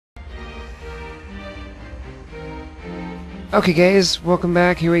Okay guys, welcome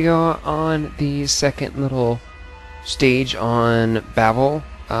back. Here we go on the second little stage on Babel.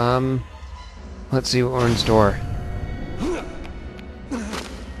 Let's see what we're in store.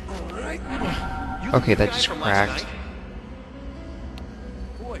 Okay, that just cracked.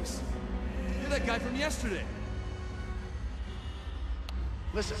 Boys, you're that guy from yesterday.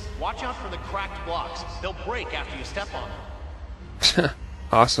 Listen, watch out for the cracked blocks. They'll break after you step on them.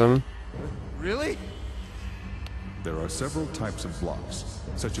 Awesome. Really? There are several types of blocks,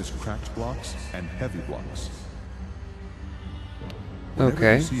 such as cracked blocks and heavy blocks. Whenever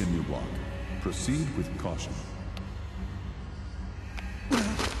Okay. you see a new block, proceed with caution.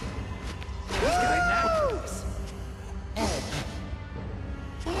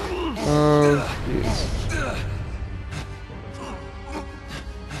 Oh, jeez.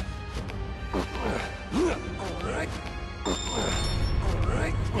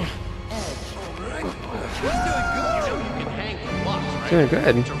 Doing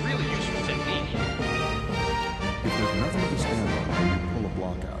good. It's a really useful technique. If there's nothing to stand on when you pull a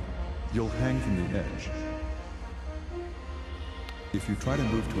block out, you'll hang from the edge. If you try to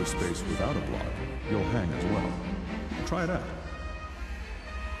move to a space without a block, you'll hang as well. Try it out.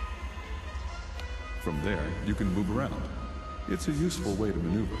 From there, you can move around. It's a useful way to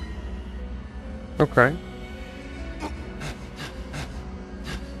maneuver. Okay.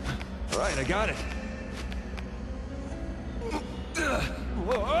 All right, I got it.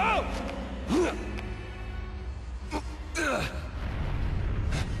 Whoa!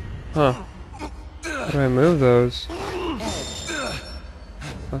 Huh. How do I move those?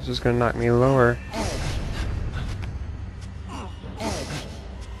 That's just gonna knock me lower.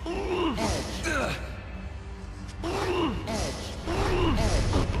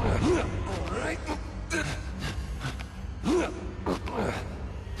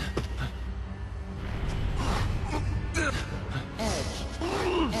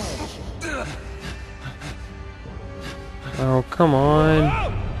 Oh, come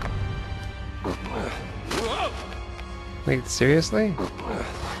on. Wait, seriously?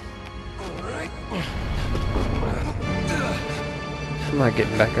 I'm not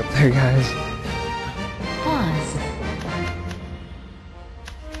getting back up there, guys. Pause.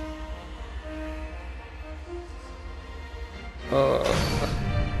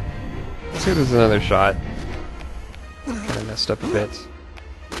 Let's see if there's another shot. Kinda messed up a bit.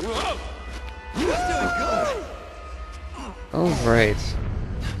 Oh, right.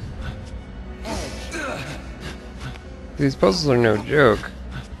 These puzzles are no joke.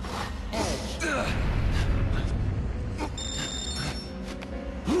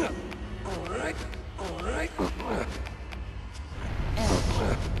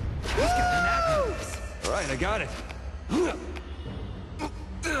 All right, I got it.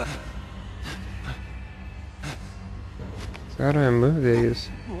 So how do I move these?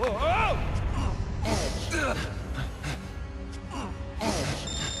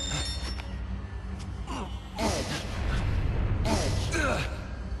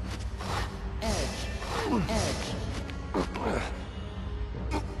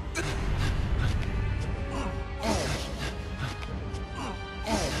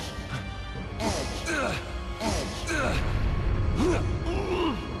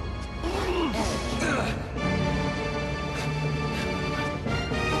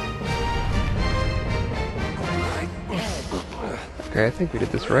 Okay, I think we did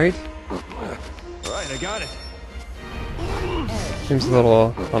this right. All right, I got it. Seems a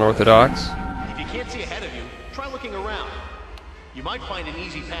little unorthodox. If you can't see ahead of you, try looking around. You might find an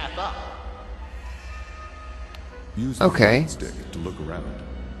easy path up. Use the Okay. right stick to look around.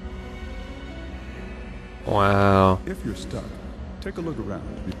 Wow. If you're stuck, take a look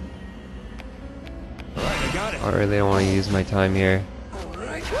around. All right, I got it. I really don't want to use my time here. All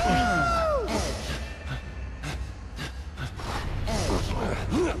right.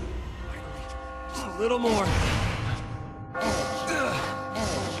 Just a little more.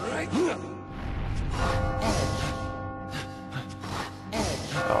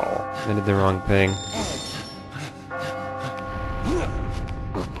 Oh, I did the wrong thing.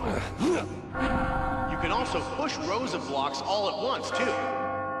 You can also push rows of blocks all at once, too.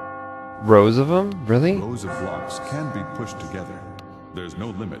 Rows of them? Really? Rows of blocks can be pushed together. There's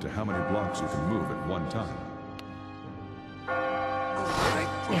no limit to how many blocks you can move at one time.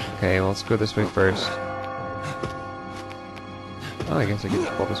 Okay, well, let's go this way first. Oh, I guess I get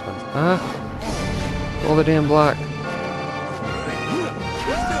to pull this one. Ah! Pull the damn block. When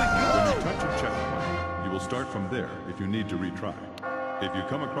you touch a checkpoint, you will start from there if you need to retry. If you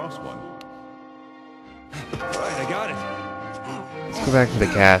come across one, All right, I got it. Let's go back to the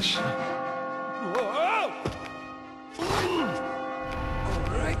cache. Whoa!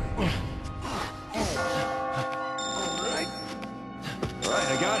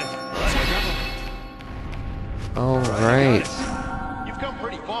 come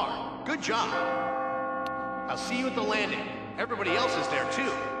pretty far. Good job. I'll see you at the landing. Everybody else is there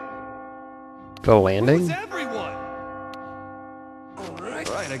too. The landing? Who's everyone? All right,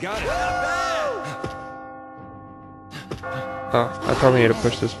 I got it. Oh, I probably need to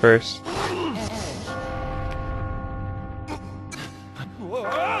push this first. Whoa!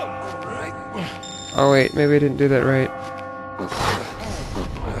 All right. Oh wait, maybe I didn't do that right.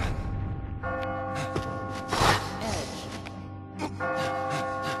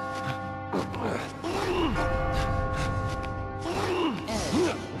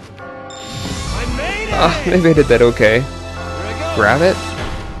 I made it! Ah, maybe I did that okay. Here I go. Grab it?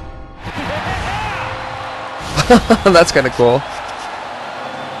 That's kind of cool.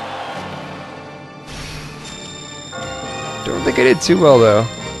 Don't think I did too well though.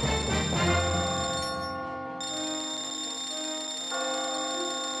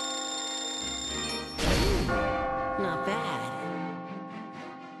 Not bad.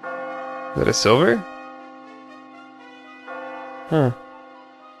 Is that a silver? Huh.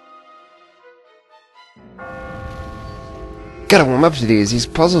 Gotta warm up to these. These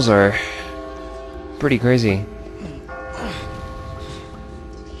puzzles are pretty crazy.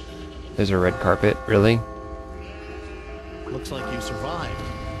 There's a red carpet, really? Looks like you survived.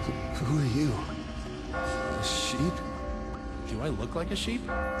 Who are you? A sheep? Do I look like a sheep?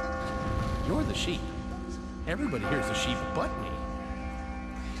 You're the sheep. Everybody here's a sheep but me.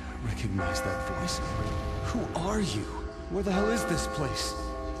 I recognize that voice. Who are you? Where the hell is this place?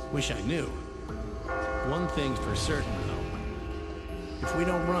 Wish I knew. One thing's for certain, though. If we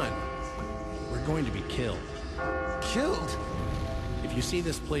don't run, we're going to be killed. Killed? If you see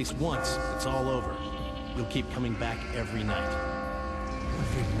this place once, it's all over. You'll keep coming back every night.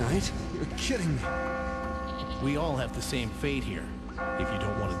 Every night? You're kidding me. We all have the same fate here. If you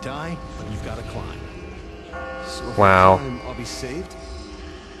don't want to die, you've got to climb. So if Wow. I climb, I'll be saved?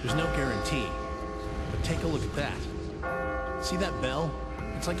 There's no guarantee. But take a look at that. See that bell?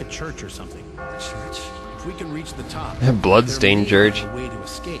 It's like a church or something. Church? If we can reach the top, Bloodstained there may church. be a way to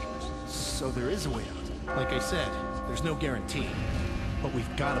escape. So there is a way out. Like I said, there's no guarantee. But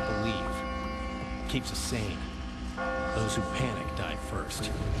we've got to believe. It keeps us sane. Those who panic die first.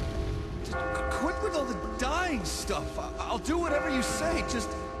 Quit with all the dying stuff. I'll do whatever you say. Just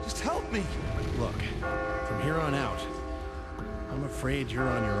help me. Look, from here on out, I'm afraid you're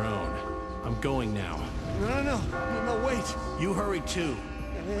on your own. I'm going now. No, wait. You hurry too.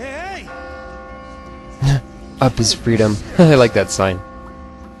 Hey! Up is freedom. I like that sign.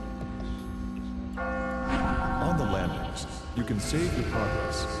 On the landings, you can save your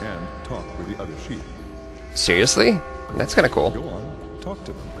progress and talk with the other sheep. Seriously? That's kind of cool. Go on, talk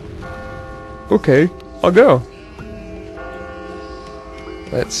to them. Okay, I'll go.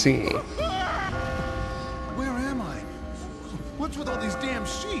 Let's see. Where am I? What's with all these damn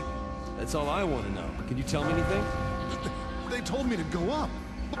sheep? That's all I want to know. Can you tell me anything? They told me to go up.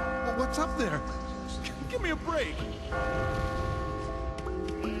 What's up there? Give me a break.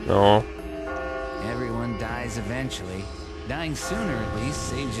 Oh. Everyone dies eventually. Dying sooner, at least,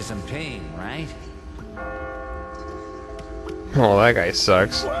 saves you some pain, right? Oh, that guy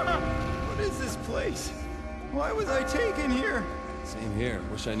sucks. What is this place? Why was I taken here? Same here.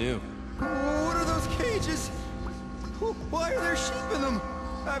 Wish I knew. What are those cages? Why are there sheep in them?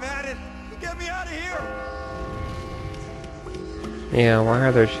 I've had it. Get me out of here. Yeah, why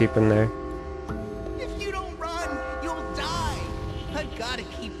are there sheep in there? If you don't run, you'll die. I've got to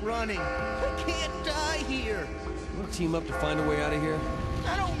keep running. I can't die here. We'll team up to find a way out of here.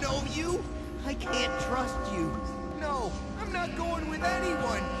 I don't know you. I can't trust you. No, I'm not going with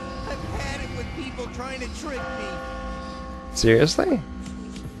anyone. I've had it with people trying to trick me. Seriously?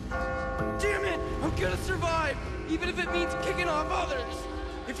 Damn it! I'm gonna survive, even if it means kicking off others.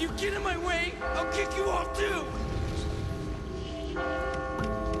 If you get in my way, I'll kick you off too.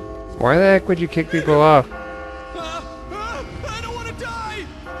 Why the heck would you kick people off? I don't want to die.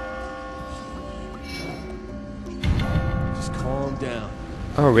 Just calm down.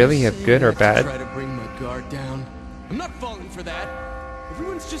 Oh, really? You have good or Try bad? to bring my guard down. I'm not falling for that.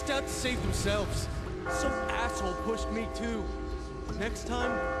 Everyone's just out to save themselves. Some asshole pushed me too. Next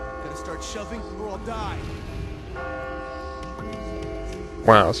time, gotta start shoving or I'll die.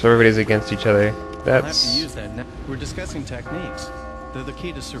 Wow, so everybody's against each other. We'll have to That's... use that now. We're discussing techniques. They're the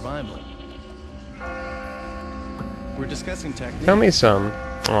key to survival. We're discussing techniques. Tell me some.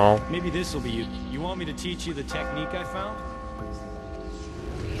 Oh, Maybe this will be you. You want me to teach you the technique I found?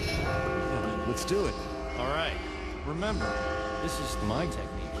 Let's do it. All right. Remember, this is my technique.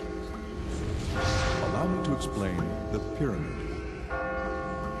 Allow me to explain the pyramid.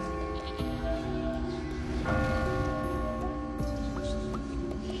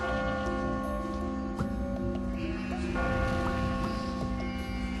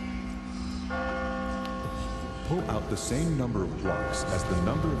 pull out the same number of blocks as the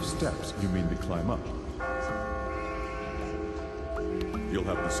number of steps you mean to climb up. You'll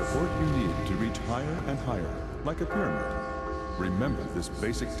have the support you need to reach higher and higher, like a pyramid. Remember this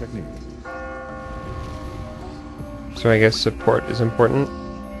basic technique. So I guess support is important.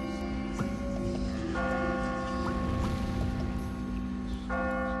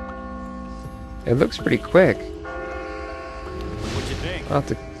 It looks pretty quick. What'd you think? I'll have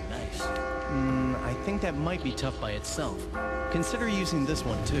to... Nice. I think that might be tough by itself. Consider using this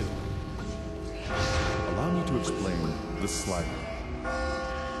one too. Allow me to explain the slider.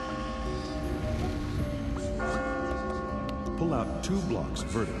 Pull out 2 blocks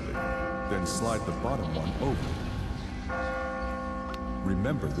vertically, then slide the bottom one over.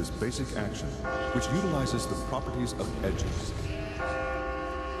 Remember this basic action, which utilizes the properties of edges.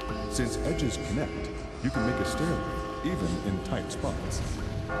 Since edges connect, you can make a stairway, even in tight spots.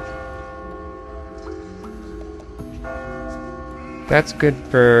 That's good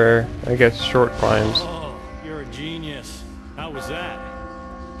for, I guess, short climbs. Oh, you're a genius. How was that?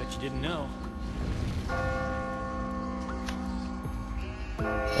 Bet you didn't know.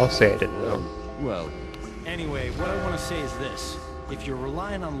 I'll say I didn't know. Well, Anyway, what I want to say is this. If you're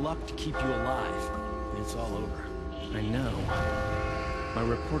relying on luck to keep you alive, it's all over. I know. My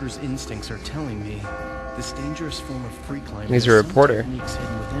reporter's instincts are telling me this dangerous form of free climbing He's a has some reporter. techniques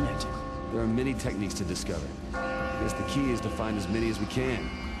hidden within it. there are many techniques to discover. I guess the key is to find as many as we can.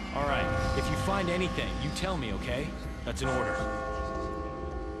 All right, if you find anything, you tell me, okay? That's an order.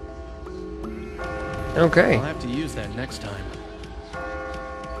 Okay. I'll have to use that next time.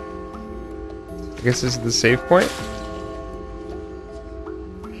 I guess this is the save point.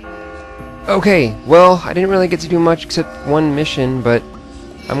 Okay, well, I didn't really get to do much except one mission, but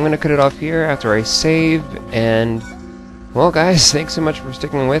I'm gonna cut it off here after I save, and, well, guys, thanks so much for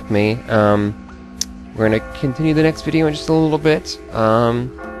sticking with me. We're gonna continue the next video in just a little bit.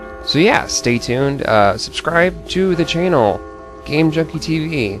 So yeah, stay tuned. Subscribe to the channel,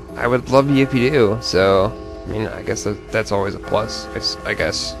 XGameJunkieTV. I would love you if you do, so, I mean, I guess that's always a plus, I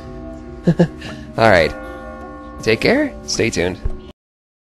guess. Alright. Take care, stay tuned.